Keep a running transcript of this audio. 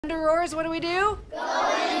Indoors, what do we do? Go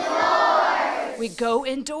indoors. We go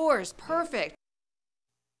indoors. Perfect.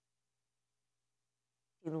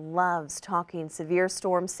 He loves talking severe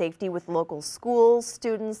storm safety with local schools,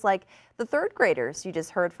 students like the third graders you just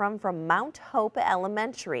heard from Mount Hope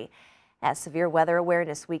Elementary. As Severe Weather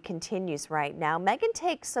Awareness Week continues right now, Megan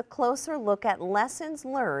takes a closer look at lessons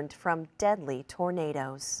learned from deadly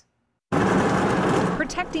tornadoes.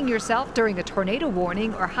 Protecting yourself during a tornado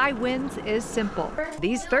warning or high winds is simple.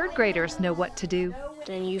 These third graders know what to do.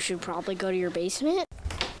 Then you should probably go to your basement.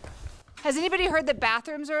 Has anybody heard that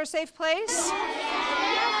bathrooms are a safe place?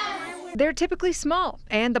 They're typically small,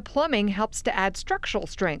 and the plumbing helps to add structural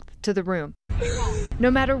strength to the room. No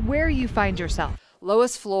matter where you find yourself.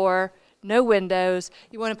 Lowest floor, no windows.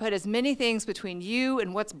 You want to put as many things between you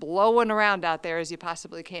and what's blowing around out there as you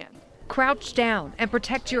possibly can. Crouch down and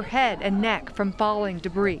protect your head and neck from falling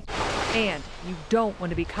debris. And you don't want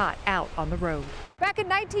to be caught out on the road. Back in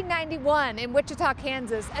 1991 in Wichita,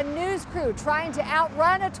 Kansas, a news crew trying to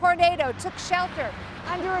outrun a tornado took shelter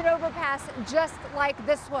under an overpass just like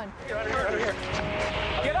this one. Get out of here,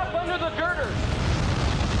 Get up under the girders.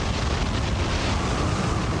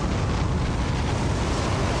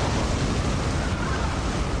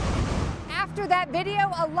 After that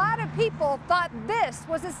video, a lot of people thought this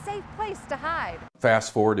was a safe place to hide.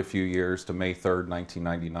 Fast forward a few years to May 3rd,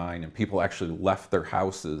 1999, and people actually left their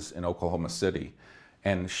houses in Oklahoma City,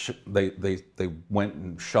 and they went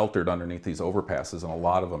and sheltered underneath these overpasses, and a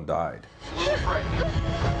lot of them died.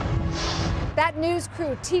 That news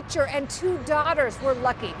crew, teacher, and 2 daughters were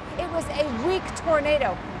lucky. It was a weak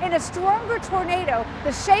tornado. In a stronger tornado,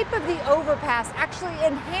 the shape of the overpass actually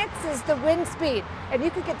enhances the wind speed, and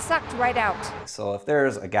you could get sucked right out. So if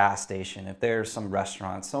there's a gas station, if there's some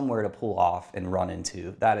restaurant, somewhere to pull off and run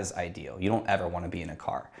into, that is ideal. You don't ever want to be in a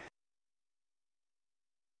car.